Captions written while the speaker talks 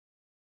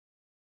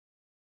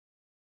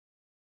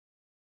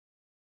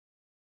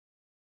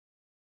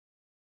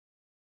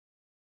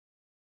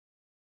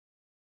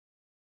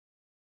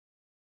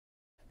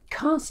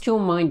cast your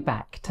mind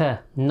back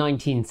to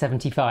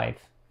 1975.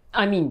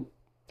 I mean,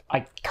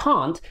 I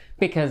can't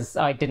because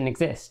I didn't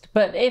exist,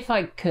 but if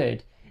I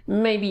could,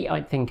 maybe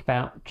I'd think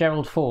about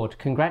Gerald Ford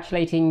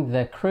congratulating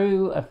the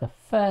crew of the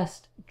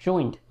first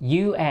joint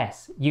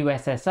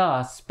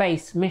US-USSR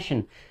space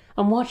mission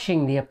and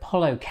watching the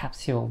Apollo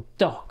capsule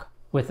dock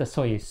with the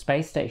Soyuz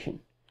space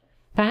station.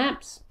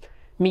 Perhaps,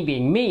 me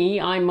being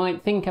me, I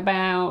might think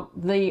about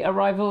the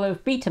arrival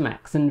of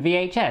Betamax and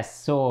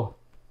VHS, or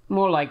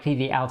more likely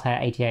the Altair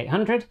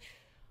 8800,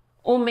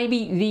 or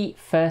maybe the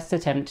first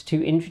attempt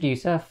to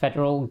introduce a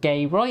federal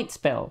gay rights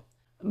bill.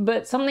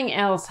 But something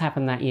else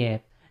happened that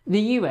year.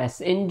 The US,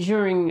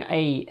 enduring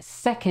a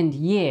second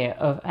year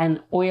of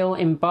an oil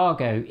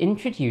embargo,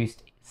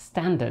 introduced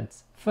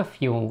standards for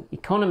fuel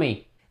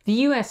economy.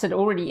 The US had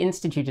already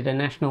instituted a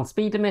national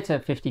speed limit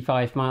of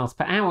 55 miles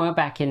per hour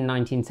back in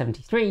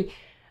 1973,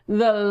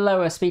 the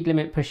lower speed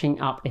limit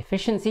pushing up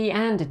efficiency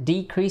and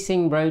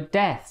decreasing road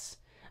deaths.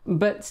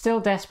 But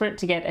still desperate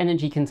to get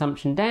energy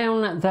consumption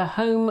down, the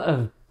home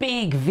of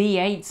big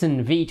V8s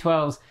and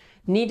V12s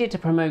needed to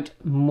promote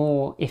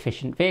more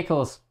efficient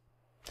vehicles.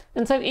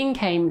 And so in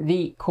came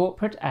the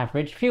Corporate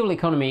Average Fuel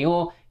Economy,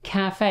 or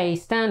CAFE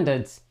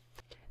standards.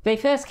 They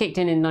first kicked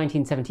in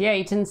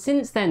 1978, and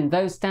since then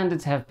those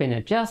standards have been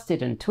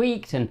adjusted and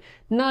tweaked and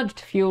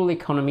nudged fuel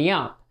economy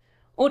up.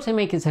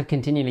 Automakers have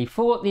continually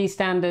fought these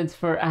standards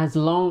for as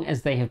long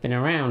as they have been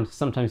around,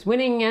 sometimes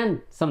winning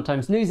and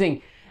sometimes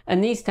losing,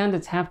 and these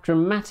standards have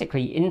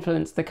dramatically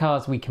influenced the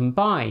cars we can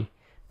buy.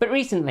 But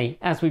recently,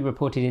 as we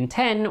reported in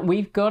 10,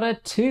 we've got a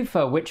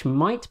twofer which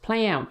might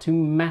play out to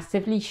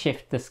massively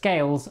shift the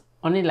scales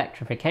on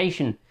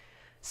electrification.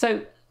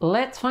 So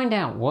let's find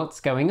out what's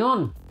going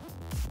on.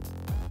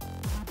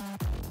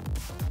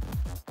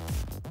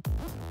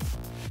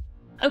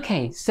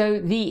 Okay, so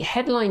the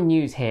headline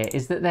news here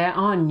is that there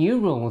are new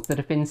rules that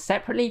have been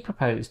separately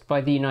proposed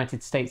by the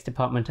United States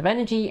Department of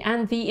Energy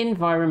and the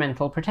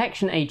Environmental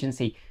Protection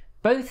Agency,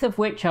 both of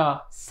which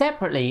are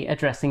separately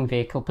addressing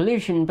vehicle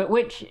pollution, but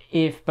which,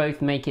 if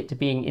both make it to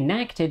being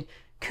enacted,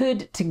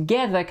 could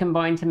together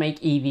combine to make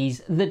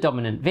EVs the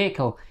dominant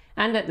vehicle,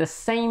 and at the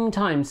same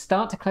time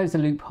start to close a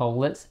loophole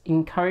that's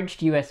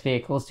encouraged US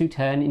vehicles to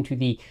turn into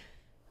the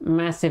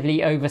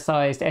massively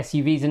oversized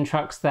SUVs and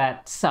trucks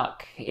that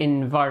suck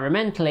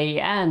environmentally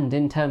and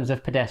in terms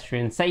of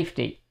pedestrian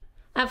safety.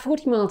 At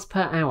 40 miles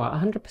per hour,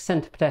 100%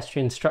 of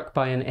pedestrians struck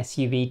by an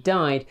SUV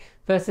died,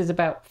 versus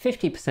about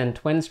 50%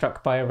 when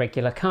struck by a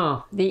regular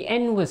car. The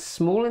N was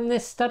small in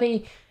this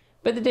study,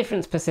 but the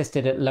difference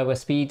persisted at lower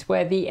speeds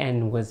where the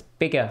N was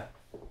bigger.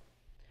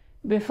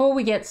 Before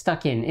we get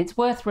stuck in, it's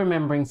worth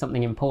remembering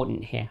something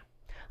important here.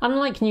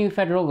 Unlike new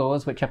federal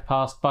laws which are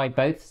passed by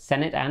both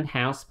Senate and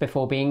House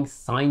before being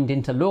signed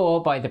into law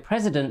by the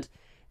President,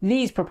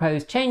 these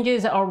proposed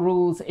changes are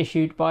rules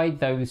issued by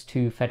those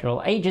two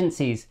federal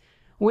agencies,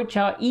 which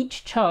are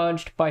each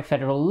charged by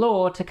federal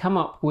law to come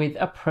up with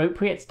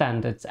appropriate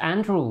standards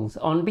and rules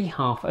on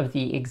behalf of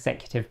the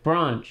executive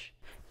branch.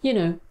 You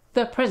know,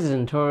 the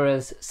President, or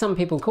as some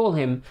people call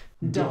him,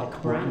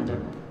 Doc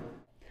Brandon.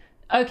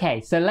 Okay,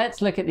 so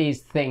let's look at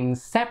these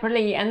things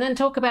separately and then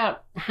talk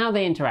about how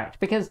they interact,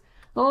 because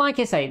like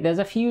I say, there's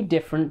a few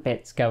different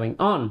bits going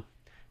on.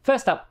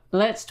 First up,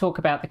 let's talk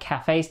about the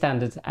CAFE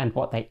standards and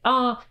what they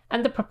are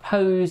and the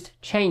proposed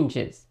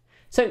changes.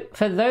 So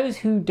for those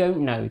who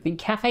don't know, the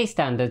CAFE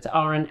standards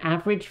are an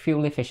average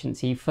fuel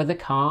efficiency for the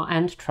car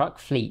and truck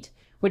fleet,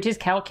 which is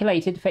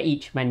calculated for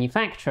each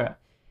manufacturer.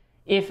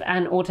 If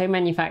an auto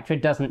manufacturer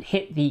doesn't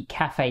hit the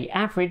CAFE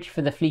average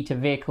for the fleet of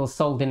vehicles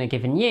sold in a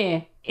given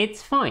year,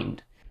 it's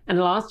fined. And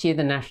last year,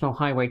 the National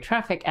Highway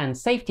Traffic and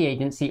Safety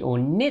Agency, or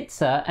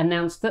NHTSA,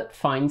 announced that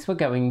fines were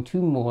going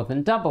to more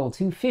than double,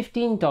 to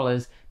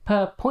 $15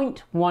 per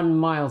 0.1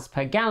 miles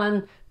per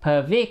gallon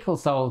per vehicle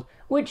sold,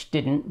 which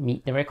didn't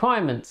meet the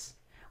requirements,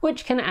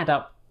 which can add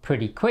up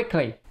pretty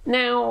quickly.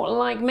 Now,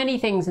 like many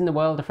things in the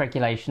world of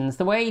regulations,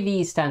 the way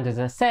these standards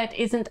are set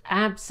isn't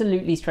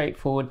absolutely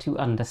straightforward to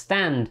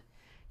understand.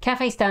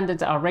 CAFE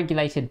standards are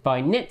regulated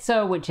by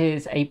NHTSA, which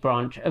is a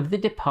branch of the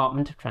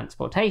Department of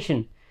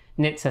Transportation.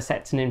 NHTSA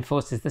sets and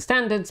enforces the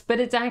standards, but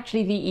it's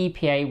actually the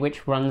EPA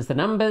which runs the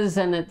numbers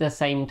and at the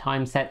same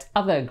time sets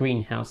other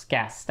greenhouse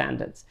gas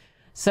standards.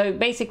 So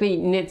basically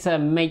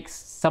NHTSA makes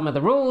some of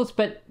the rules,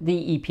 but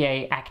the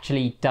EPA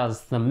actually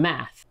does the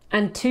math.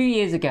 And 2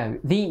 years ago,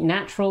 the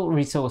Natural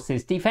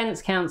Resources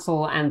Defense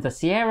Council and the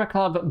Sierra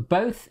Club,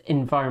 both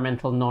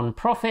environmental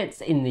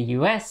non-profits in the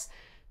US,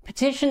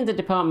 petitioned the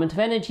Department of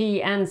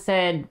Energy and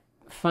said,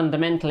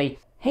 fundamentally,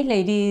 hey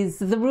ladies,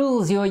 the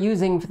rules you're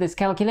using for this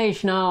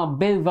calculation are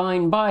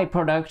bovine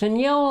byproduct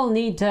and y'all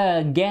need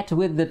to get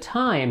with the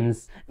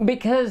times.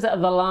 Because the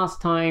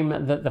last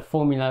time that the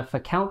formula for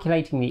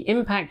calculating the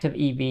impact of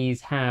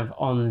EVs have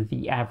on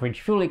the average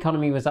fuel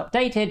economy was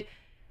updated,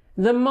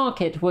 the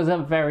market was a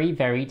very,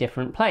 very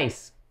different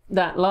place.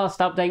 That last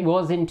update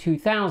was in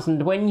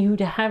 2000, when you'd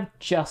have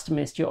just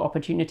missed your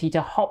opportunity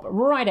to hop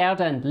right out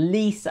and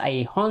lease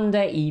a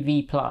Honda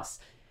EV Plus.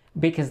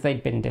 because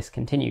they'd been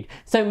discontinued.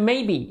 So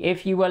maybe,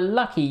 if you were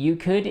lucky, you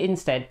could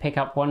instead pick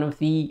up one of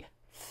the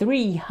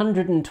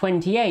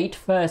 328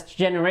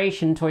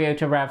 first-generation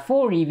Toyota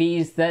RAV4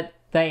 EVs that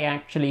they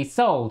actually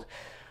sold.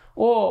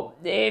 Or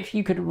if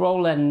you could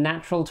roll a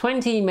natural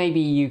 20, maybe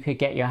you could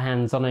get your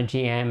hands on a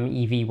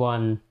GM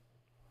EV1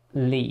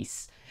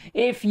 lease.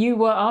 If you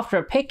were after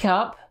a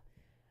pickup,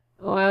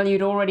 well,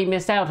 you'd already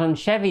missed out on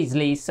Chevy's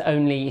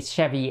lease-only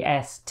Chevy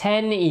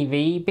S10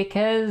 EV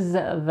because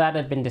that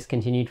had been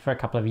discontinued for a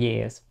couple of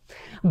years.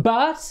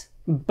 But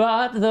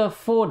the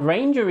Ford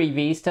Ranger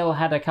EV still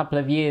had a couple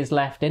of years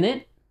left in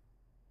it,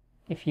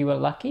 if you were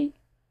lucky.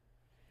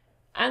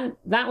 And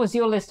that was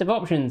your list of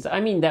options.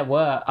 I mean, there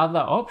were other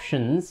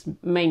options,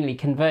 mainly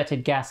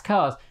converted gas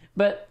cars,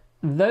 but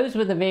those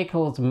were the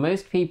vehicles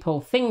most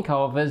people think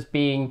of as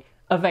being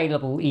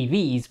available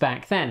EVs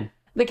back then.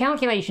 The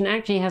calculation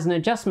actually has an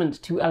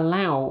adjustment to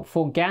allow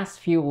for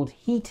gas-fueled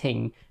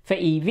heating for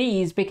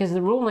EVs because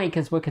the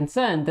rulemakers were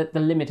concerned that the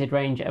limited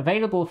range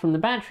available from the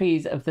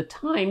batteries of the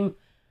time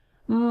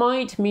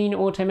might mean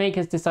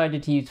automakers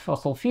decided to use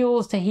fossil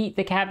fuels to heat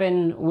the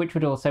cabin, which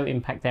would also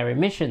impact their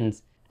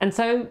emissions. And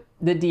so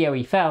the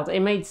DOE felt it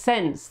made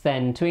sense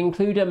then to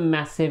include a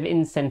massive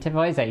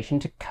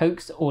incentivization to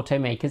coax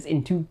automakers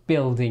into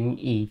building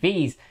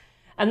EVs.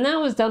 And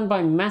that was done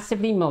by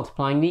massively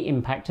multiplying the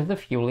impact of the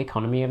fuel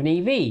economy of an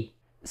EV.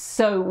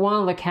 So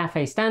while the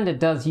CAFE standard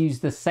does use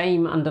the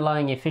same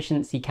underlying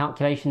efficiency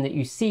calculation that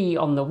you see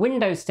on the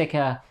window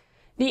sticker,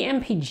 the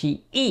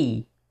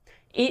MPGE,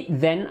 it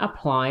then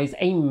applies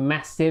a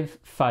massive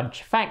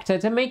fudge factor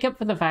to make up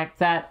for the fact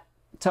that,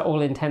 to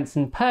all intents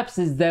and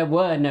purposes, there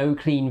were no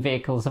clean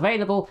vehicles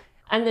available,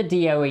 and the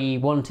DOE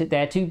wanted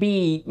there to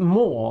be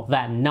more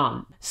than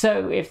none.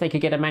 So if they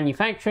could get a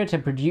manufacturer to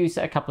produce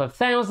a couple of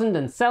thousand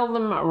and sell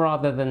them,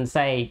 rather than,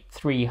 say,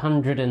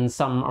 300 and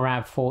some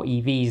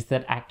RAV4 EVs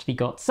that actually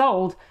got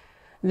sold,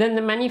 then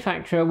the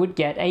manufacturer would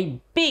get a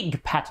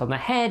big pat on the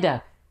head,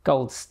 a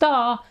gold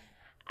star,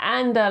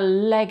 and a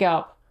leg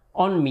up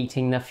on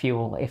meeting the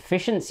fuel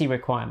efficiency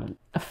requirement.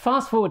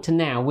 Fast forward to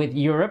now, with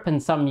Europe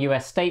and some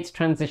US states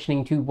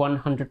transitioning to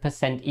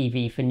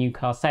 100% EV for new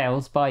car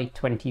sales by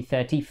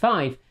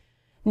 2035.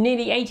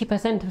 Nearly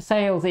 80% of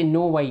sales in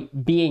Norway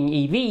being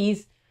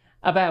EVs,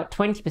 about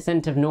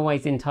 20% of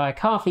Norway's entire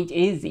car fleet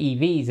is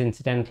EVs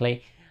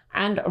incidentally,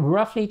 and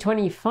roughly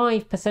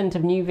 25%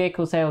 of new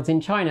vehicle sales in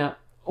China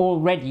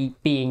already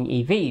being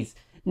EVs.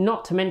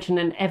 Not to mention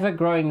an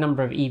ever-growing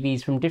number of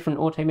EVs from different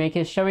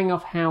automakers showing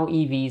off how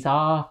EVs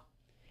are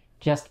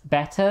just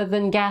better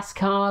than gas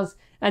cars,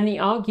 and the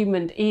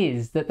argument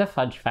is that the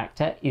fudge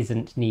factor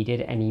isn't needed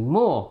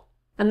anymore.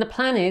 And the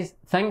plan is,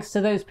 thanks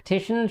to those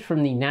petitions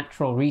from the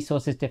Natural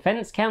Resources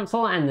Defense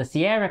Council and the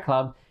Sierra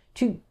Club,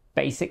 to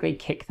basically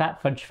kick that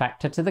fudge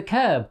factor to the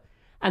curb.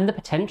 And the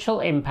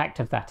potential impact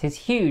of that is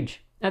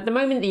huge. At the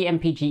moment, the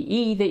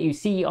MPGE that you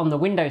see on the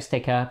window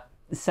sticker,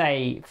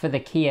 say for the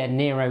Kia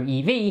Niro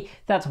EV,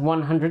 that's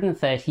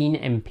 113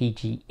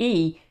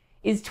 MPGE,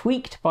 is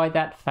tweaked by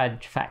that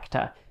fudge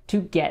factor to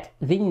get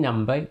the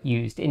number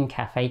used in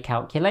CAFE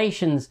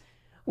calculations,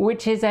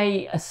 which is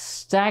a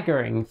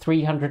staggering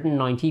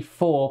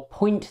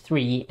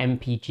 394.3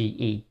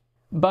 MPGE.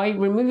 By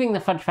removing the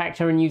fudge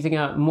factor and using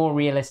a more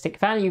realistic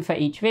value for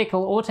each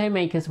vehicle,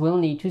 automakers will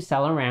need to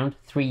sell around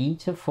 3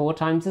 to 4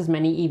 times as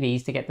many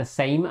EVs to get the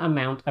same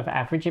amount of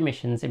average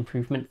emissions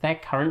improvement they're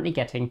currently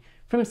getting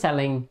from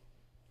selling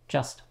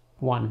just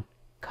one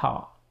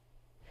car.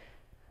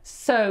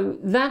 So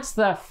that's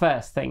the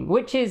first thing,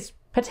 which is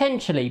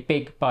potentially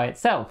big by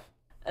itself.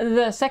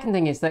 The second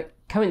thing is that,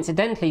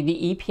 coincidentally,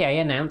 the EPA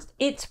announced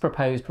its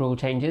proposed rule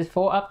changes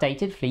for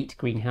updated fleet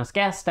greenhouse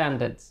gas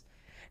standards.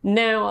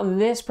 Now,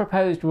 this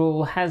proposed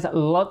rule has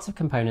lots of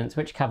components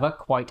which cover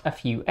quite a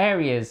few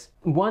areas.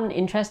 One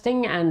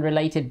interesting and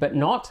related but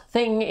not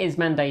thing is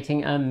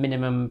mandating a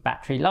minimum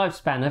battery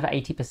lifespan of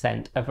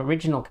 80% of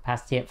original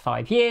capacity at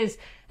 5 years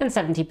and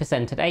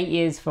 70% at 8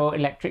 years for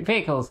electric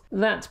vehicles.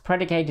 That's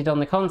predicated on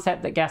the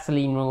concept that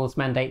gasoline rules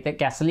mandate that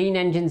gasoline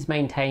engines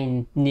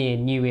maintain near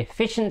new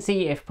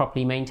efficiency if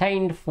properly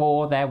maintained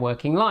for their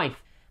working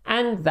life,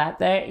 and that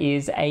there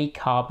is a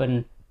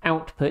carbon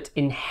output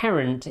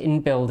inherent in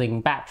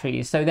building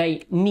batteries, so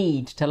they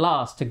need to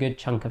last a good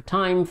chunk of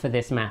time for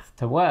this math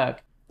to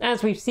work.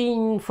 As we've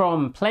seen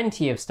from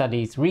plenty of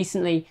studies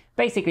recently,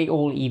 basically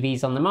all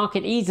EVs on the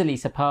market easily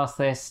surpass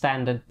this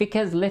standard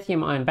because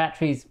lithium-ion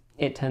batteries,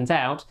 it turns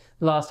out,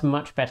 last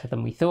much better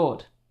than we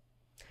thought.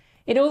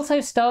 It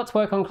also starts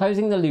work on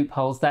closing the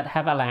loopholes that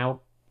have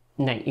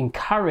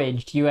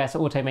encouraged US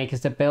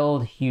automakers to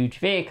build huge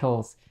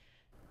vehicles.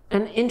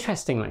 And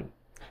interestingly,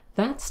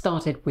 that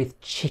started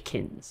with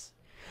chickens.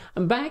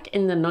 Back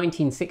in the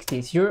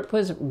 1960s, Europe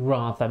was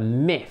rather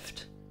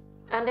miffed.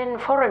 And in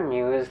foreign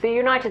news, the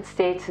United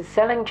States is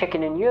selling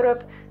chicken in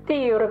Europe, the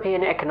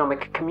European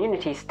Economic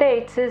Community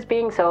states is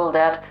being sold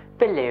at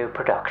below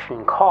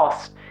production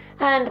cost,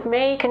 and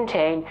may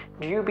contain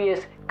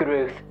dubious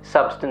growth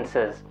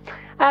substances.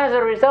 As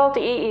a result,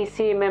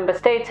 EEC member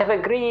states have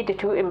agreed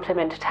to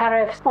implement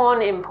tariffs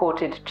on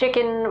imported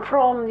chicken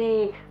from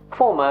the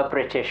former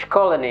British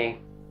colony.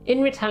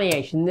 In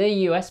retaliation, the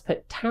US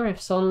put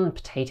tariffs on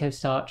potato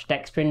starch,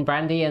 dextrin,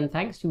 brandy, and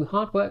thanks to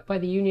hard work by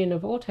the Union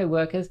of Auto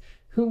Workers,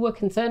 who were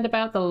concerned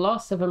about the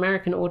loss of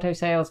American auto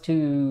sales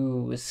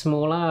to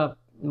smaller,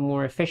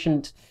 more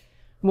efficient,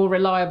 more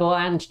reliable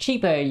and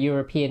cheaper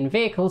European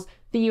vehicles,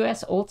 the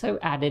US also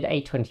added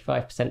a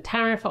 25%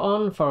 tariff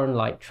on foreign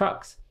light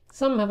trucks.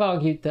 Some have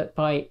argued that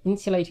by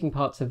insulating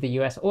parts of the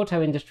US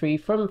auto industry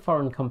from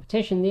foreign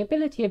competition, the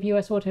ability of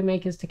US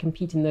automakers to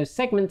compete in those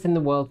segments in the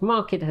world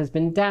market has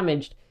been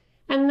damaged,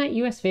 and that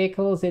US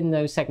vehicles in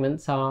those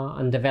segments are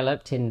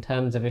undeveloped in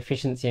terms of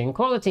efficiency and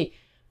quality.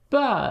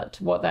 But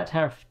what that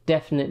tariff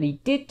definitely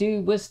did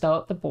do was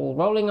start the ball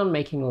rolling on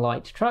making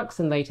light trucks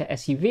and later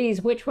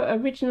SUVs, which were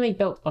originally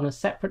built on a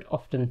separate,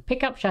 often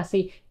pickup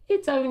chassis,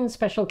 its own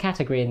special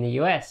category in the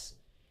US.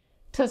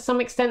 To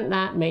some extent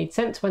that made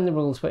sense when the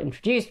rules were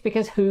introduced,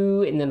 because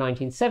who in the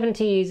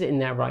 1970s in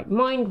their right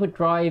mind would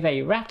drive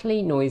a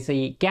rattly,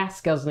 noisy,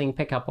 gas-guzzling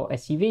pickup or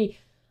SUV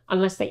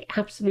unless they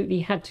absolutely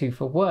had to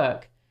for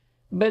work?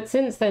 But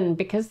since then,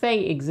 because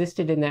they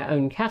existed in their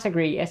own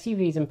category,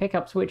 SUVs and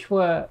pickups, which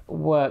were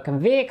work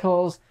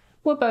vehicles,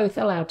 were both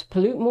allowed to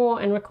pollute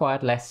more and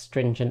required less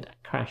stringent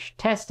crash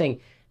testing.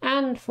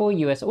 And for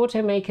US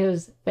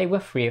automakers, they were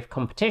free of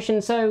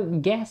competition, so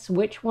guess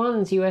which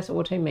ones US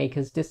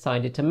automakers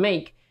decided to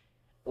make?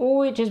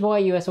 Which is why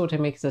US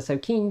automakers are so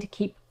keen to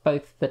keep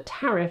both the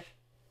tariff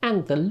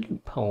and the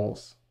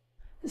loopholes.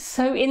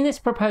 So in this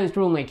proposed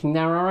rulemaking,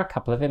 there are a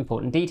couple of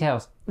important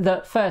details.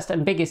 The first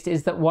and biggest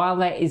is that while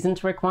there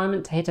isn't a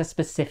requirement to hit a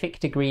specific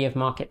degree of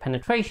market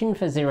penetration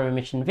for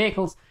zero-emission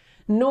vehicles,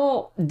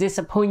 nor,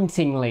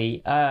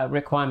 disappointingly, a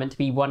requirement to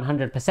be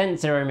 100%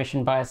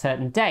 zero-emission by a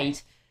certain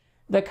date,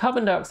 the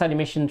carbon dioxide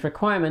emissions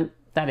requirement,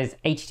 that is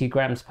 82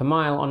 grams per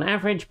mile on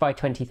average by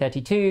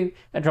 2032,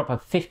 a drop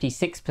of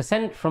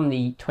 56% from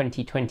the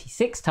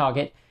 2026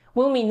 target,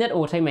 will mean that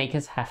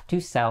automakers have to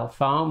sell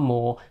far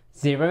more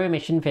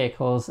zero-emission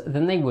vehicles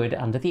than they would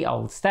under the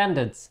old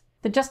standards.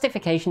 The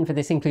justification for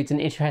this includes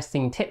an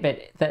interesting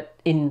tidbit that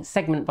in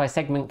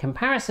segment-by-segment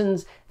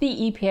comparisons, the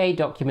EPA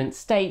document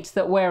states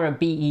that where a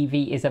BEV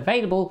is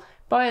available,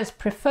 buyers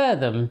prefer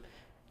them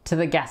to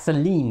the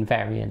gasoline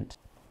variant.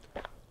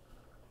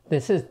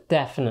 This is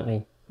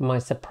definitely my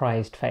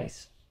surprised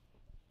face.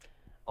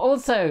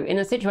 Also, in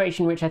a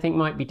situation which I think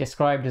might be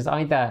described as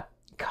either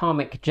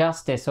karmic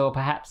justice or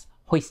perhaps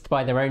hoist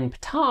by their own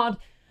petard,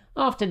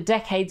 after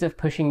decades of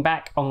pushing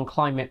back on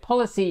climate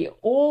policy,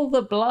 all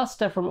the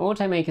bluster from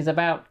automakers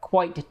about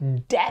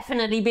quite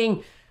definitely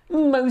being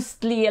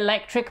mostly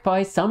electric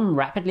by some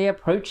rapidly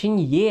approaching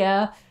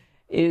year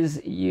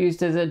is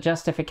used as a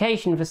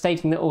justification for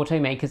stating that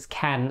automakers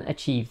can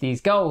achieve these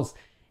goals.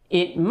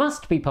 It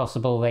must be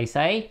possible, they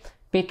say,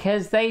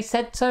 because they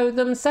said so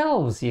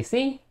themselves, you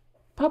see,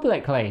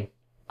 publicly,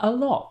 a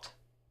lot.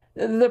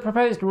 The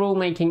proposed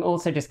rulemaking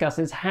also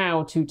discusses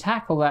how to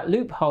tackle that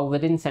loophole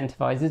that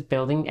incentivizes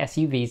building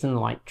SUVs and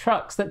light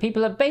trucks that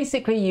people are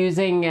basically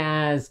using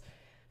as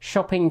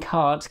shopping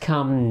cart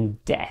cum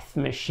death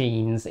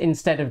machines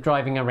instead of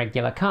driving a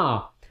regular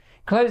car.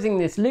 Closing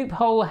this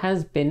loophole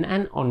has been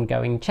an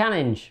ongoing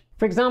challenge.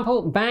 For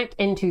example, back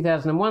in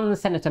 2001,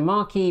 Senator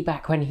Markey,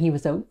 back when he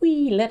was a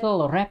wee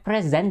little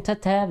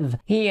representative,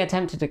 he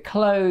attempted to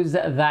close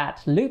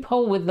that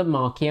loophole with the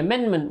Markey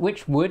Amendment,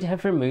 which would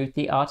have removed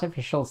the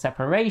artificial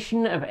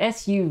separation of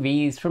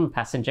SUVs from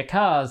passenger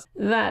cars.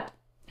 That,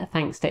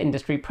 thanks to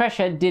industry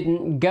pressure,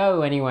 didn't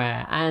go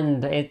anywhere,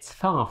 and it's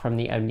far from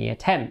the only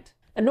attempt.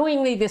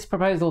 Annoyingly, this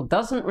proposal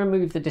doesn't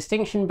remove the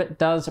distinction, but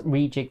does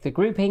rejig the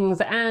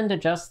groupings and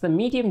adjust the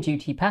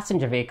medium-duty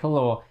passenger vehicle,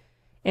 or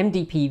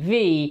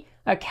MDPV,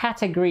 a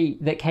category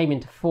that came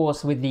into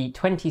force with the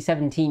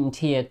 2017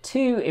 Tier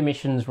 2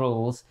 emissions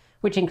rules,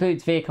 which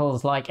includes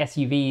vehicles like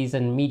SUVs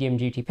and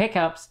medium-duty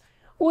pickups,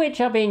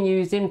 which are being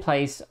used in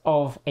place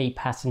of a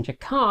passenger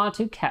car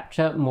to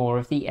capture more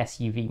of the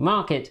SUV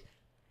market.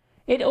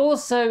 It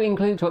also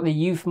includes what the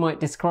youth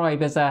might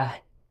describe as a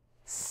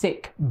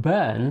sick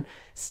burn,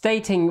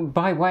 stating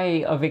by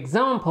way of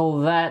example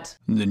that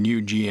the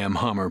new GM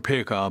Hummer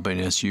pickup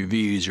and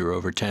SUVs are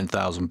over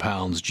 10,000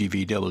 pounds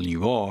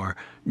GVWR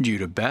due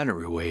to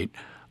battery weight,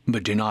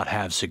 but do not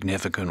have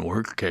significant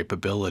work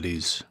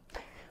capabilities.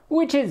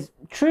 Which is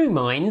true,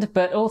 mind,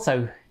 but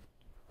also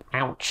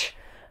ouch.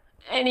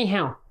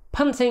 Anyhow,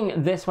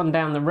 punting this one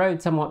down the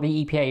road somewhat,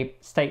 the EPA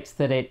states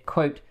that it,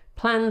 quote,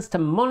 plans to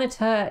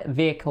monitor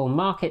vehicle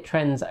market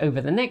trends over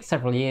the next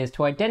several years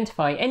to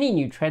identify any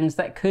new trends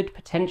that could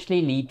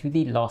potentially lead to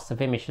the loss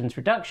of emissions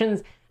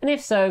reductions, and if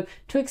so,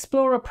 to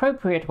explore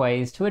appropriate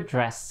ways to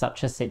address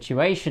such a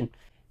situation.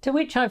 To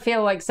which I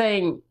feel like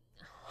saying,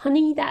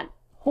 honey, that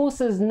horse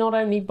is not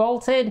only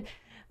bolted,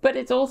 but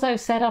it's also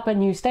set up a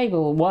new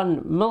stable,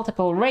 won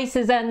multiple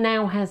races, and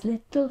now has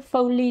little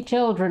Foley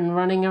children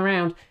running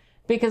around.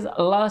 Because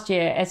last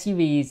year,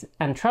 SUVs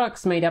and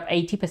trucks made up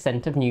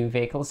 80% of new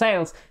vehicle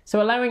sales,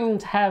 so allowing them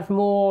to have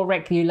more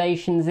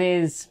regulations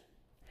is,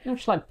 how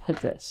shall I put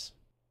this,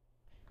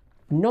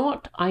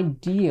 not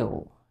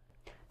ideal.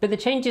 but the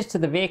changes to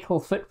the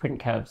vehicle footprint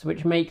curves,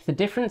 which make the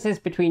differences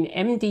between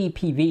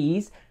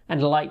MDPVs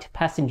and light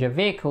passenger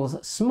vehicles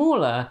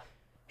smaller,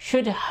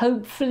 should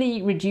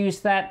hopefully reduce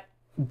that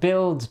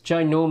build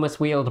ginormous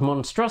wheeled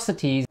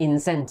monstrosities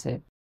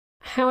incentive.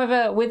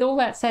 However, with all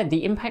that said,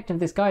 the impact of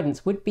this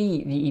guidance would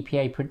be the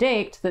EPA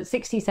predict that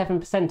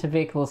 67% of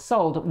vehicles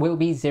sold will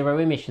be zero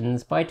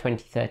emissions by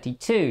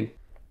 2032.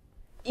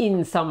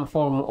 In some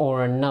form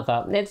or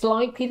another. It's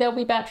likely there'll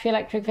be battery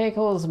electric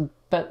vehicles,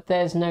 but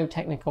there's no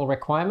technical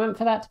requirement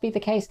for that to be the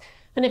case.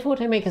 And if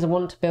automakers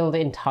want to build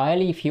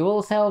entirely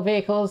fuel cell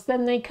vehicles,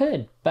 then they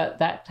could. But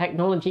that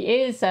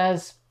technology is,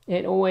 as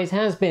it always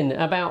has been,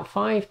 about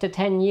 5 to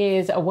 10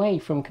 years away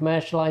from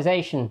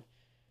commercialization.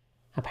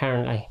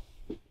 Apparently.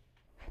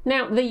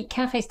 Now, the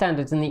CAFE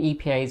standards and the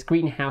EPA's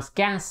greenhouse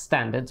gas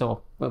standards,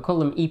 or we'll call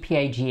them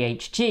EPA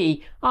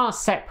GHG, are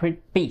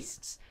separate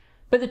beasts.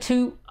 But the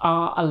two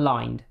are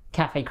aligned.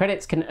 CAFE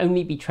credits can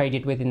only be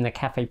traded within the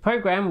CAFE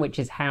program, which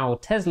is how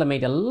Tesla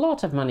made a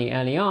lot of money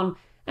early on,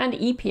 and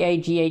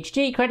EPA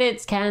GHG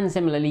credits can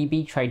similarly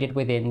be traded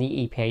within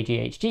the EPA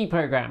GHG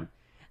program.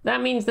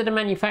 That means that a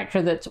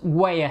manufacturer that's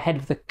way ahead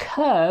of the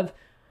curve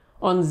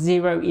on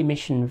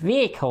zero-emission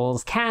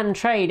vehicles can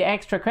trade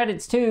extra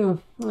credits to,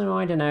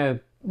 I don't know,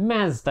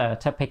 Mazda,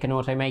 to pick an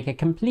automaker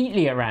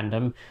completely at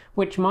random,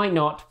 which might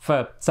not,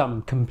 for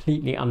some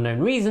completely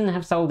unknown reason,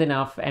 have sold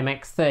enough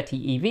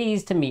MX-30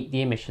 EVs to meet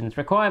the emissions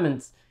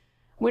requirements.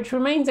 Which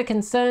remains a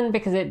concern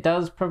because it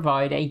does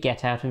provide a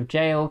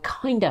get-out-of-jail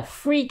kinda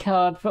free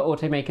card for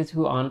automakers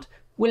who aren't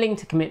willing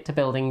to commit to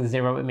building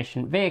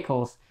zero-emission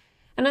vehicles.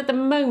 And at the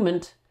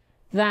moment,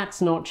 that's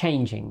not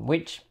changing,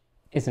 which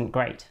isn't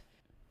great.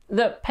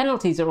 The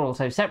penalties are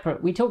also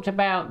separate. We talked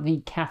about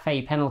the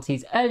CAFE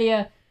penalties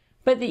earlier,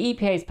 but the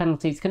EPA's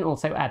penalties can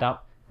also add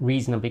up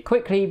reasonably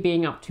quickly,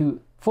 being up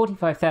to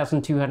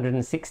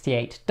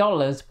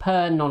 $45,268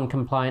 per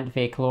non-compliant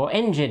vehicle or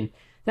engine.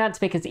 That's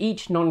because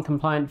each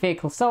non-compliant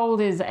vehicle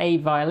sold is a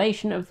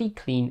violation of the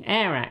Clean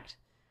Air Act.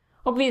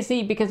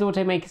 Obviously, because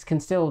automakers can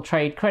still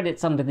trade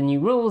credits under the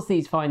new rules,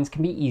 these fines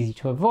can be easy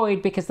to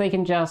avoid because they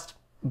can just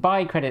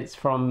buy credits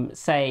from,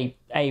 say,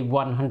 a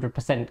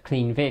 100%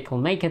 clean vehicle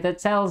maker that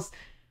sells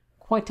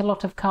quite a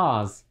lot of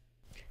cars.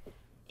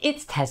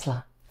 It's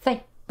Tesla.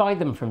 They buy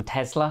them from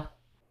Tesla.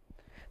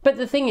 But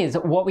the thing is,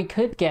 what we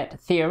could get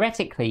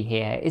theoretically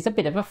here is a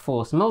bit of a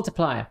force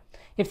multiplier.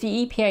 If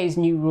the EPA's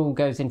new rule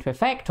goes into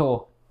effect,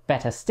 or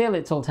better still,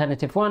 its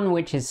alternative one,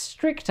 which is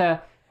stricter,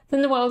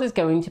 then the world is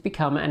going to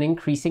become an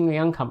increasingly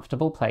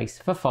uncomfortable place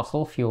for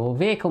fossil fuel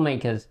vehicle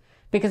makers.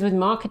 Because with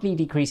markedly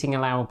decreasing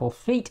allowable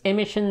fleet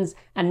emissions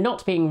and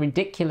not being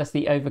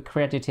ridiculously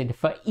overcredited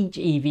for each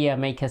EV a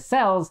maker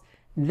sells,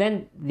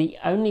 then the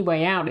only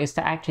way out is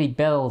to actually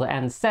build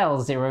and sell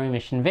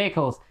zero-emission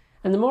vehicles.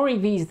 And the more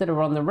EVs that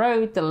are on the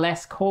road, the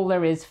less call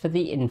there is for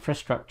the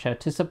infrastructure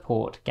to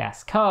support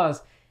gas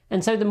cars.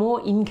 And so the more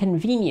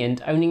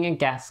inconvenient owning a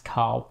gas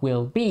car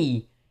will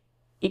be.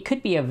 It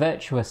could be a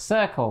virtuous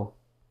circle.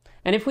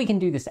 And if we can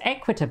do this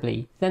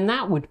equitably, then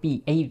that would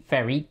be a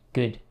very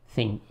good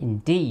thing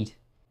indeed.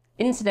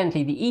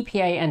 Incidentally, the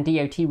EPA and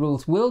DOT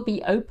rules will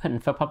be open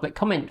for public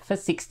comment for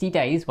 60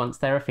 days once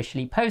they're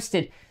officially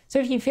posted. So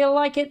if you feel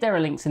like it, there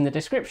are links in the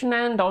description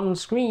and on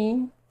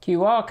screen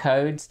QR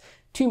codes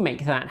to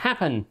make that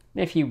happen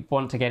if you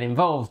want to get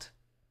involved.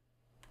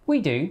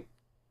 We do.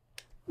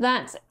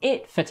 That's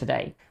it for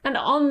today. And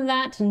on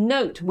that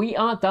note, we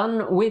are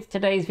done with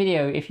today's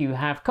video. If you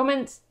have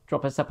comments,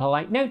 drop us a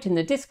polite note in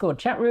the Discord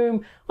chat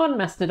room, on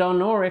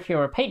Mastodon, or if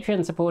you're a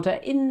Patreon supporter,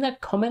 in the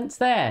comments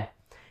there.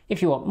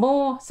 If you want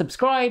more,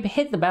 subscribe,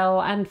 hit the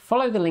bell, and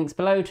follow the links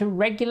below to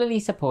regularly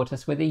support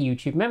us with a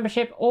YouTube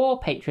membership or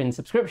Patreon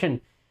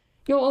subscription.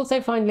 You'll also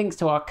find links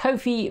to our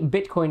Ko-fi,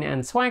 Bitcoin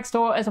and Swag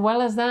store, as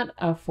well as that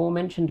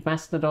aforementioned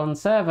Mastodon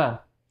server.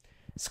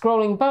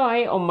 Scrolling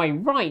by on my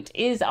right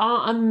is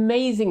our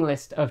amazing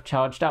list of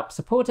charged up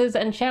supporters,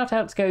 and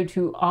shoutouts go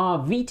to our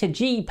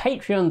V2G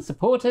Patreon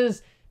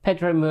supporters,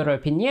 Pedro Muro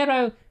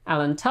Pinheiro,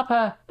 Alan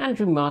Tupper,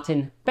 Andrew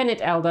Martin,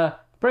 Bennett Elder,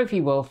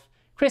 Brophy Wolf,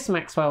 Chris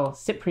Maxwell,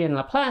 Cyprian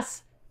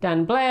Laplace,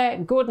 Dan Blair,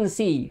 Gordon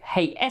C.,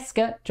 Hey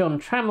Esker, John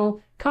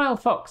Trammell, Kyle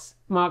Fox,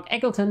 Mark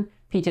Eggleton,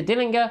 Peter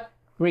Dillinger,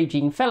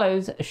 Regine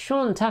Fellows,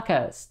 Sean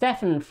Tucker,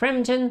 Stephen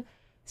Fremgen,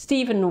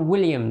 Stephen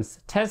Williams,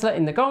 Tesla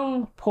in the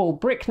Gong, Paul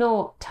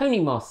Bricknell, Tony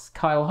Moss,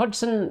 Kyle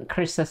Hodgson,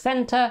 Chris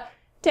Ascenta,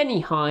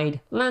 Denny Hyde,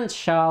 Lance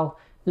Charles,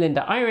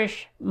 Linda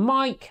Irish,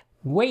 Mike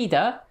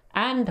Wader,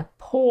 and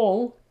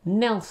Paul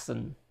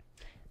Nelson.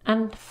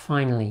 And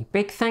finally,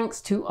 big thanks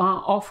to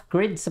our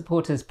off-grid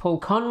supporters Paul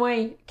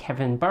Conway,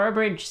 Kevin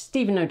Burrabridge,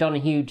 Stephen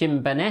O'Donoghue,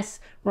 Jim Burness,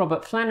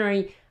 Robert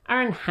Flannery,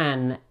 Aaron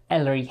Han,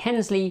 Ellery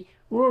Hensley,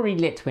 Rory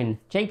Litwin,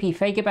 JP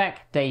Fagerback,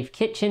 Dave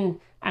Kitchen,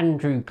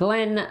 Andrew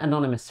Glenn,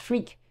 Anonymous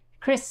Freak,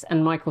 Chris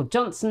and Michael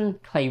Johnson,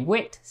 Clay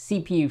Witt,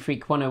 CPU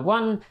Freak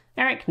 101,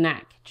 Eric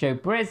Knack, Joe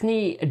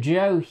Bresney,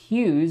 Joe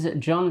Hughes,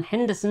 John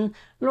Henderson,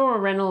 Laura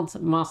Reynolds,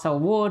 Marcel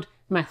Ward,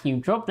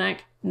 Matthew Drobnak,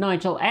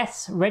 Nigel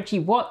S., Reggie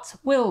Watts,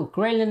 Will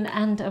Graylan,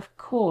 and of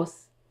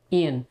course,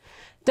 Ian.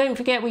 Don't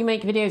forget we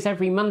make videos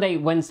every Monday,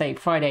 Wednesday,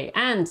 Friday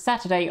and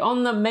Saturday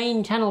on the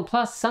main channel,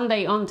 plus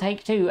Sunday on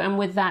Take 2. And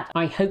with that,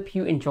 I hope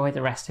you enjoy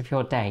the rest of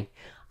your day.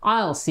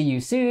 I'll see you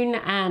soon,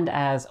 and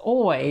as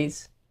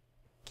always,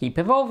 keep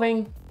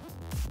evolving.